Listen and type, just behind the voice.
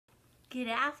Good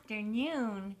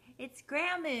afternoon. It's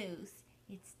GramMoose.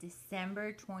 It's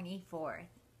December 24th,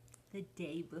 the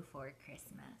day before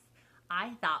Christmas.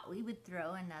 I thought we would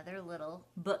throw another little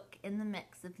book in the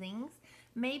mix of things.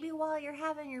 Maybe while you're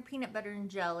having your peanut butter and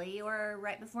jelly or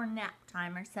right before nap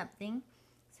time or something.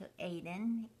 So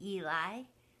Aiden, Eli,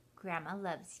 Grandma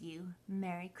loves you.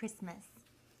 Merry Christmas.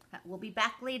 We'll be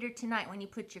back later tonight when you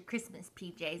put your Christmas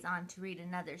PJs on to read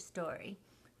another story.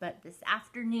 But this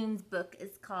afternoon's book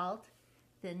is called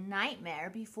The Nightmare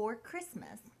Before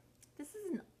Christmas. This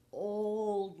is an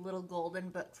old little golden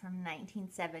book from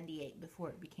 1978 before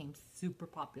it became super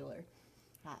popular.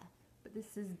 But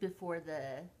this is before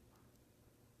the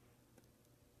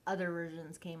other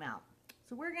versions came out.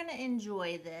 So we're going to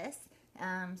enjoy this.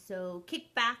 So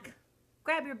kick back,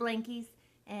 grab your blankies,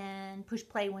 and push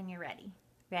play when you're ready.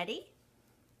 Ready?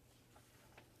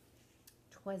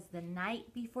 'Twas the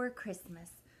night before Christmas,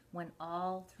 when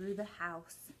all through the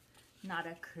house not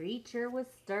a creature was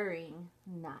stirring,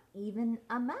 not even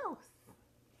a mouse.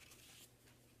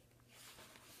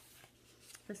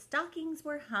 The stockings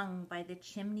were hung by the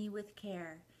chimney with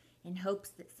care, in hopes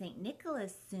that St.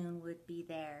 Nicholas soon would be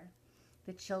there.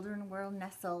 The children were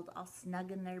nestled all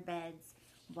snug in their beds,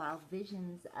 while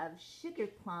visions of sugar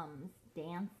plums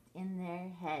danced in their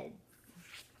heads.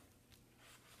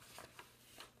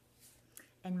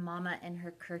 And Mama in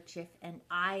her kerchief and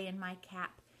I in my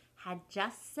cap had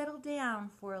just settled down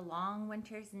for a long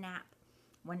winter's nap,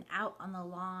 when out on the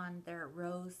lawn there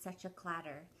arose such a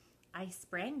clatter. I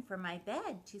sprang from my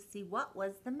bed to see what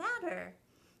was the matter.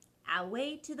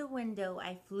 Away to the window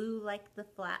I flew like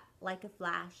a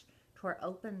flash, tore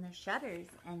open the shutters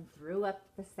and threw up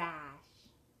the sash.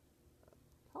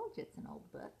 Told you it's an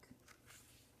old book.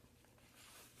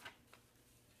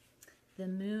 The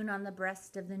moon on the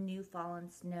breast of the new fallen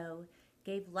snow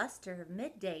gave luster of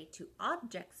midday to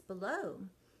objects below,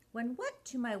 when what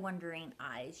to my wondering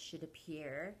eyes should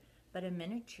appear but a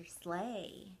miniature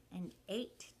sleigh and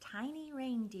 8 tiny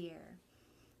reindeer.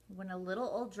 When a little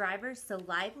old driver so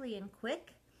lively and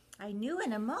quick, I knew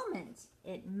in a moment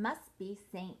it must be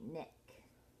Saint Nick.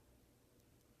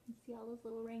 You see all those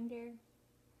little reindeer?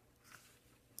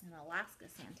 In Alaska,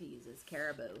 Santa uses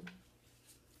caribou.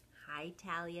 Hi,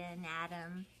 Talia and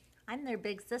Adam. I'm their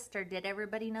big sister. Did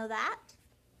everybody know that?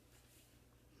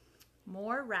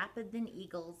 More rapid than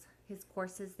eagles, his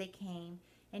courses they came,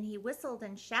 and he whistled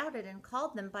and shouted and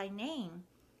called them by name.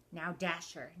 Now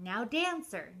Dasher, now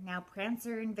Dancer, now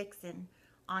Prancer and Vixen,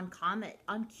 on Comet,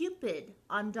 on Cupid,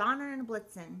 on Donner and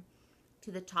Blitzen,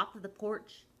 to the top of the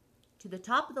porch, to the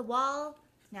top of the wall,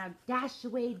 now dash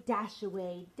away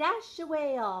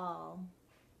all.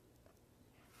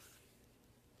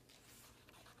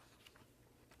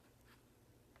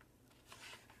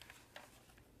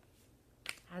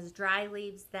 As dry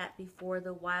leaves that before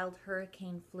the wild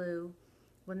hurricane flew,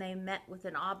 when they met with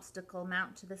an obstacle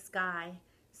mount to the sky,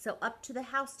 so up to the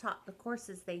housetop the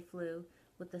courses they flew,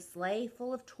 with the sleigh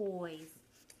full of toys,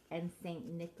 and St.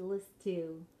 Nicholas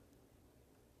too.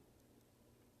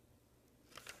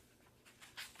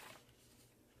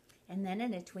 And then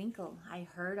in a twinkle I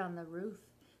heard on the roof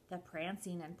the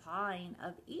prancing and pawing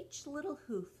of each little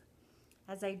hoof.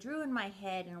 As I drew in my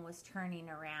head and was turning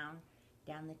around,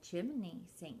 down the chimney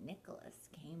St. Nicholas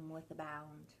came with a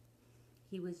bound.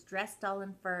 He was dressed all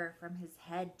in fur from his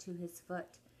head to his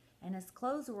foot, and his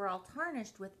clothes were all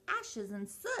tarnished with ashes and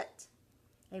soot.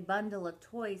 A bundle of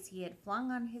toys he had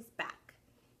flung on his back,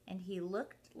 and he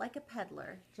looked like a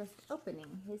peddler just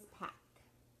opening his pack.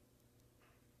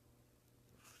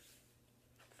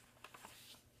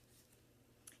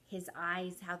 His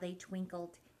eyes, how they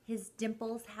twinkled, his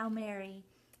dimples how merry,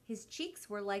 his cheeks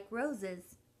were like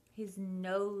roses, his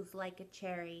nose like a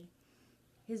cherry.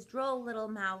 His droll little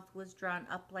mouth was drawn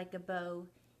up like a bow,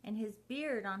 and his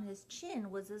beard on his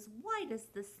chin was as white as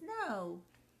the snow.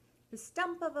 The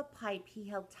stump of a pipe he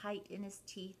held tight in his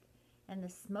teeth, and the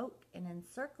smoke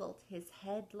encircled his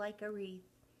head like a wreath.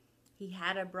 He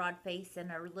had a broad face and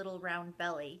a little round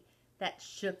belly that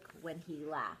shook when he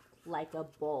laughed like a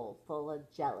bowl full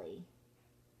of jelly.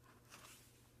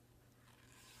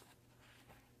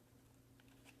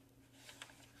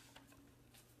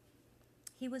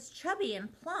 He was chubby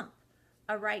and plump,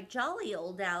 a right jolly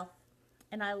old elf,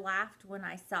 and I laughed when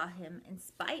I saw him in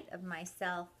spite of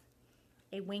myself.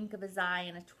 A wink of his eye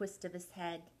and a twist of his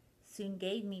head soon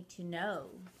gave me to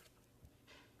know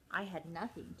I had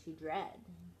nothing to dread.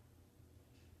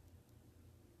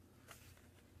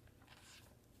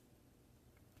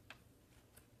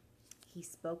 He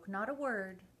spoke not a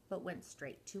word, but went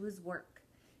straight to his work,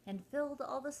 and filled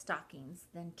all the stockings,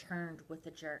 then turned with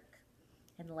a jerk,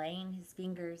 and laying his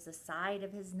fingers aside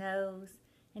of his nose,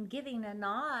 and giving a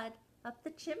nod, up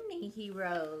the chimney he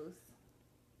rose.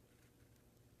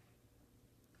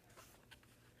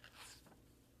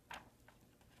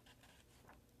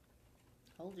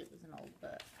 Told you it was an old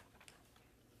book.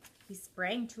 He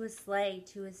sprang to his sleigh,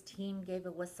 to his team gave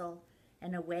a whistle,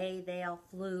 and away they all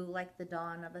flew like the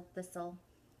dawn of a thistle.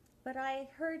 But I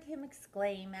heard him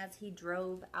exclaim as he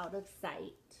drove out of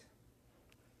sight,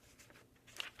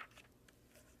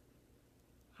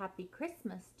 Happy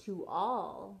Christmas to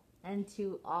all, and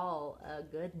to all a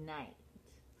good night.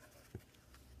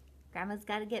 Grandma's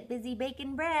got to get busy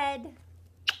baking bread.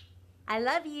 I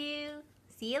love you.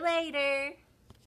 See you later.